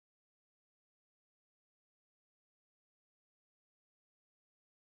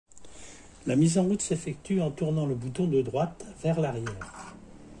La mise en route s'effectue en tournant le bouton de droite vers l'arrière.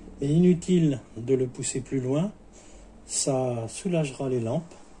 Mais inutile de le pousser plus loin, ça soulagera les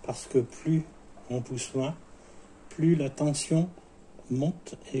lampes parce que plus on pousse loin, plus la tension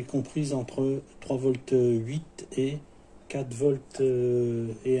monte est comprise entre 3 volts 8 et 4 volts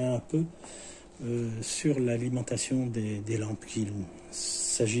et un peu sur l'alimentation des lampes. Il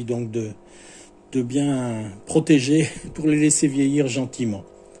s'agit donc de bien protéger pour les laisser vieillir gentiment.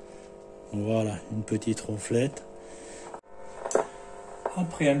 Voilà, une petite ronflette.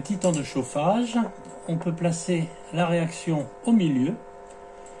 Après un petit temps de chauffage, on peut placer la réaction au milieu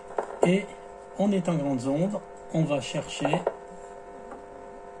et on est en grandes ondes, on va chercher,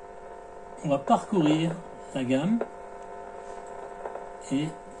 on va parcourir la gamme et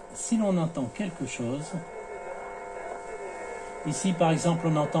si l'on entend quelque chose, ici par exemple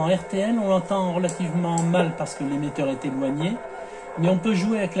on entend RTL, on l'entend relativement mal parce que l'émetteur est éloigné, mais on peut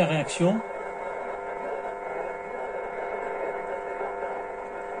jouer avec la réaction.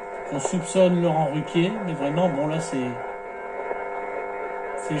 On soupçonne Laurent Ruquier, mais vraiment, bon là c'est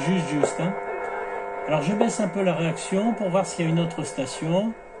juste. Hein. Alors je baisse un peu la réaction pour voir s'il y a une autre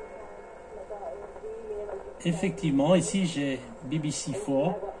station. Effectivement, ici j'ai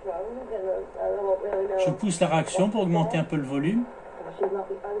BBC4. Je pousse la réaction pour augmenter un peu le volume.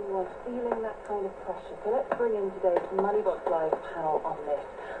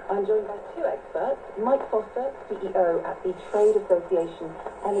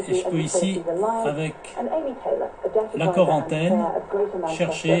 Et je peux ici, avec l'accord antenne,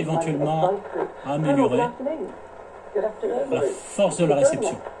 chercher éventuellement à améliorer la force de la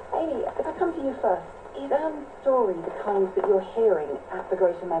réception.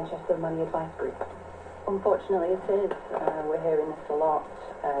 Unfortunately, it is. We're hearing this a lot,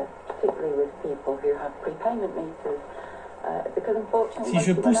 particularly with people who have prepayment meters. Because unfortunately, si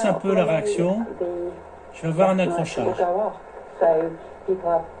je pousse un peu la réaction, je vais avoir un accrochage.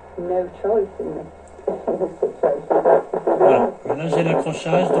 Voilà, là j'ai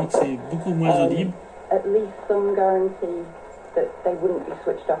l'accrochage, donc c'est beaucoup moins audible. At least some guarantee that they wouldn't be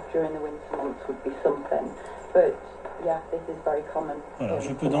switched off during the winter months would be something. But voilà,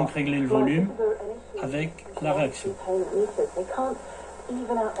 je peux donc régler le volume avec la réaction.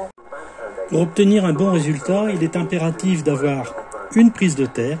 Pour obtenir un bon résultat, il est impératif d'avoir une prise de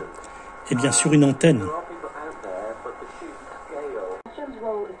terre et bien sûr une antenne.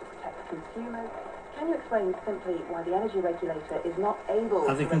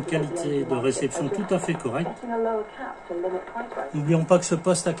 Avec une qualité de réception tout à fait correcte. N'oublions pas que ce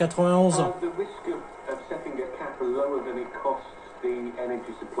poste à 91 ans.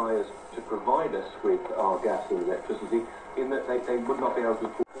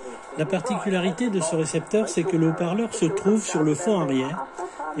 La particularité de ce récepteur, c'est que le haut-parleur se trouve sur le fond arrière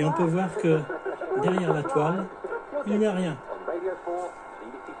et on peut voir que derrière la toile, il n'y a rien.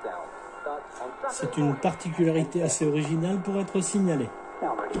 C'est une particularité assez originale pour être signalée.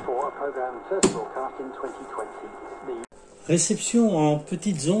 Réception en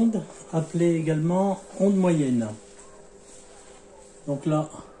petites ondes, appelée également onde moyenne. Donc là,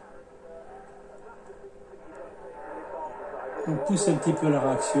 on pousse un petit peu la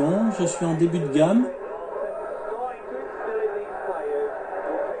réaction. Je suis en début de gamme.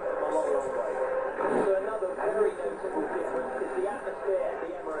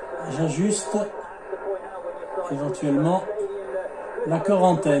 J'ajuste éventuellement l'accord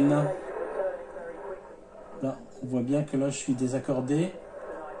antenne. Là, on voit bien que là, je suis désaccordé.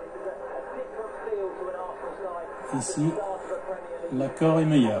 Ici, l'accord est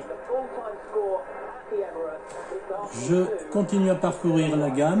meilleur. Je continue à parcourir la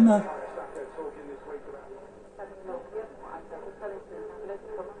gamme.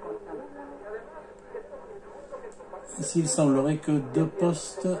 Ici, il semblerait que deux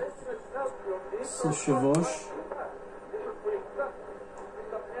postes se chevauchent.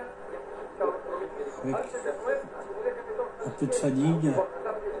 Avec un peu de fatigue.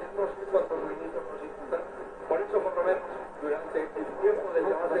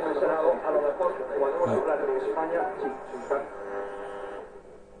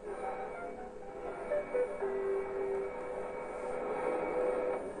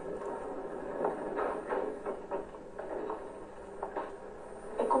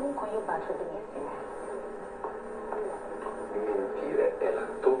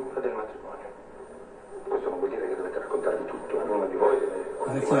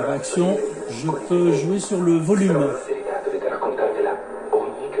 Avec la réaction, je peux jouer sur le volume.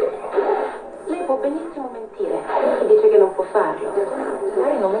 Lei può benissimo mentire, dice che non può farlo.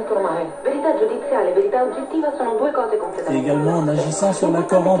 Lei non non formale. Verità giudiziale e verità oggettiva sono due cose Et completamente également en agissant sur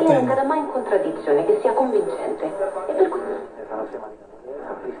l'accord en che lei non peine. cada mai in contraddizione, che sia convincente. E per cui...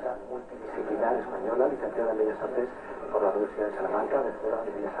 artista multidisciplinar española, licenciada en Bellas Artes por la Universidad de Salamanca, doctora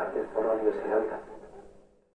en Bellas Artes por la Universidad de Cataluña.